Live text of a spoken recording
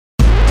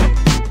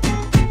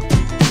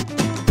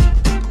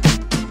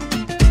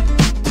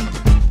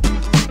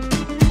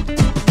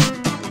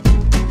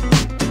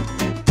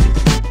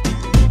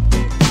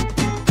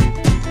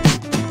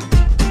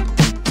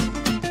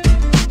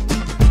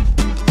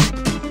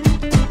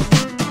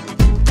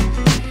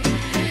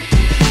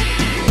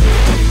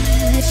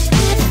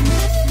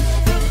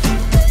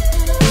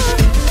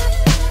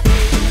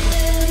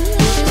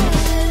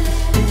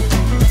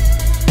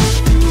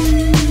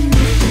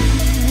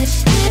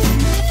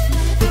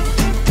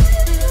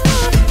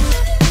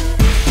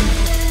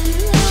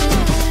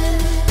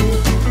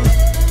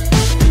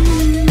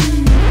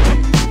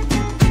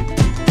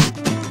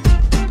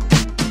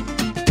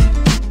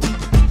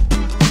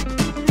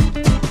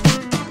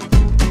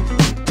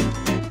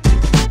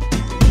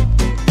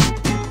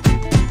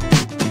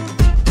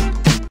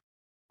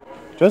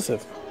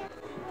Joseph.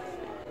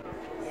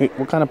 Hey,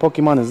 what kind of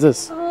Pokemon is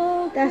this?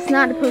 Oh, that's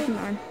not a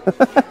Pokemon.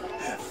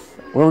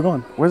 Where are we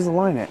going? Where's the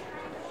line at?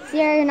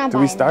 Sierra, you're not Do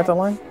we start the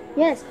line?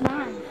 Yes, come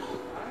on.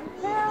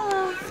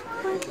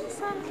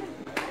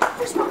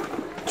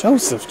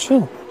 Joseph,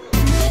 chill.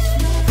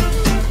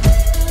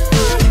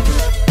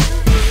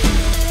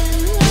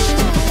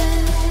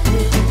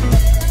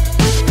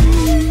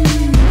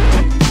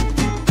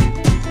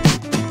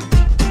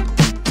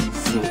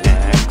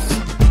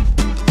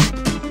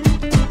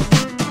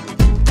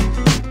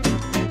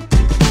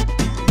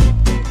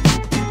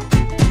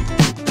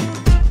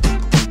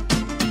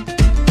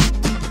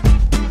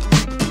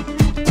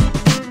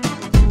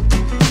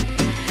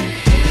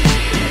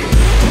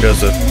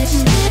 Joseph.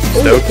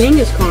 Oh, the thing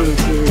is calling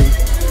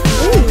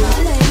through.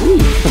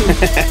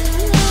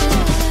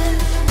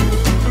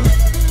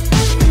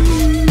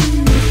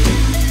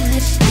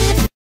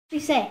 What do you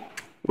say?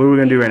 What are we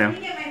gonna do right now?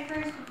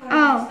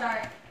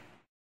 Oh.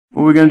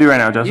 What are we gonna do right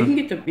now, You Joseph? can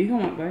get the big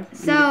one, guys.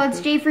 So it's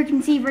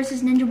JfrikinC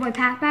versus Ninja Boy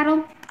Pack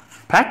Battle?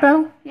 Pack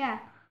battle? Yeah.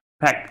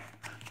 Pack.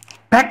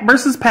 Pack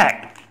versus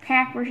pack.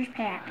 Pack versus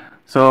pack.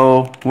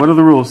 So, what are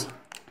the rules?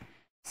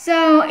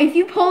 So if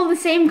you pull the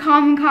same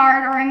common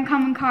card or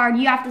uncommon card,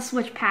 you have to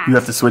switch packs. You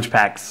have to switch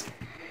packs.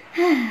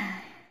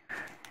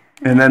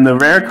 And then the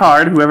rare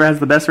card, whoever has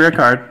the best rare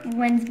card,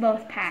 wins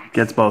both packs.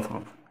 gets both of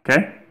them.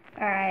 Okay?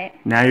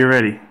 Alright. Now you're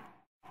ready.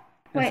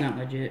 That's Wait. not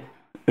legit.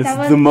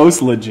 It's the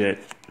most legit.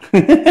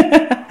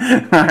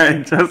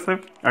 Alright,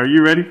 Joseph, are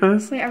you ready for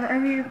this? Wait, are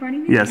we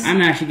recording this? Yes.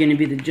 I'm actually going to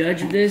be the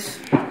judge of this.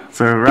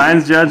 So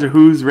Ryan's judge of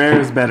whose rare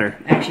is better.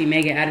 Actually,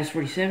 Mega Addis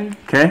 47.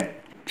 Okay?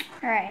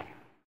 Alright.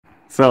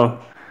 So,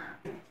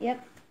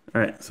 Yep.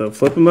 alright, so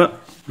flip them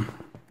up.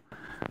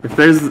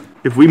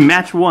 If we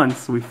match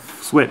once, we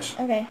switch.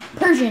 Okay.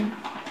 Persian.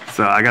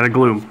 So I got a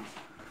gloom.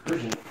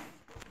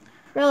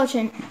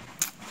 Relichant.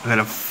 I got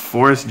a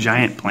forest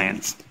giant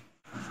plants.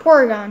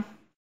 Porygon.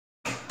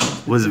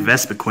 Was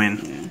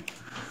Vespiquen.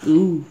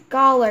 Ooh.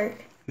 Golurk.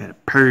 I got a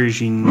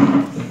Persian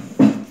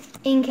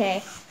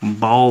Inkay.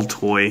 ball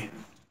toy.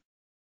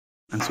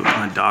 That's what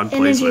my dog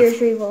plays Energy with.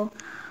 retrieval.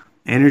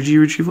 Energy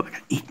retrieval. I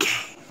got EK.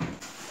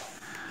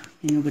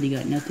 Ain't nobody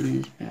got nothing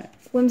in this pack.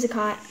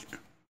 Whimsicott.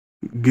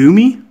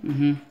 Goomy.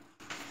 Mm-hmm.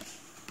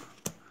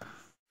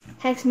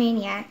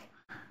 Hexmaniac.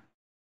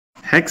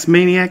 Hex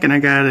Maniac, and I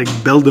got a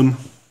Beldum.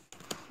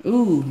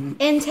 Ooh.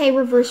 Entei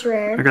reverse I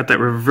rare. got that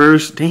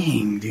reverse.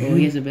 Dang, dude. Oh,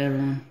 he has a better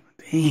one.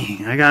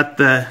 Dang, I got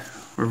the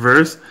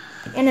reverse.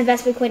 And a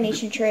Vespiquen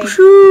Nation trade.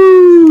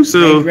 Woo!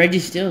 So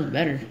Registill is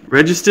better.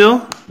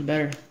 Registill It's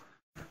better.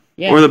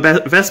 Yeah. or the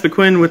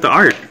Vespiquen with the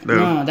art though.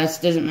 No, that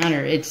doesn't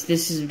matter.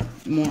 This is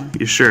more.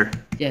 You sure?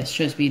 Yes,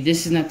 trust me.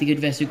 This is not the good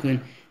Vespiquen.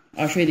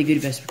 I'll show you the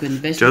good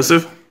Vespiquen.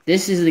 Joseph?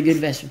 This is the good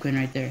Vespiquen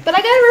right there. But I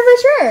got a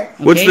reverse rare.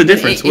 What's Okay, the but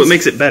difference? What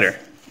makes it better?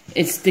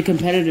 It's the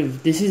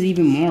competitive. This is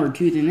even more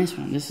too than this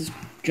one. This is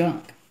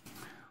junk.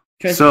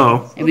 Trust So-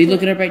 me. If we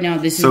look it up right now,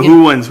 this is. So good.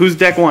 who wins? Whose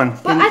deck won?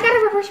 But I got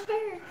a reverse pair.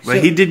 But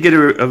So- he did get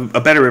a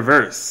better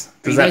reverse.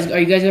 Are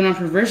you guys going off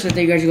reverse? I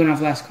think you guys are going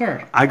off last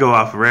card. I go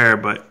off rare,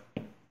 but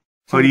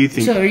what do you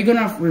think? So are you going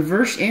off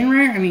reverse and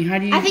rare? I mean, how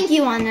do you? I think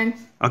you won then.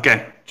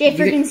 Okay.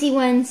 JfrikinC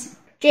wins.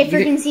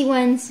 JfrikinC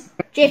wins.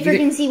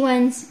 JfrikinC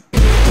wins.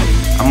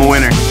 I'm a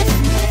winner.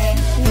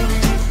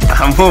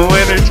 I'm a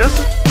winner,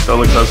 Justin. Don't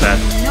look so sad.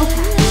 No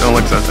pack. Don't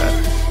look so sad.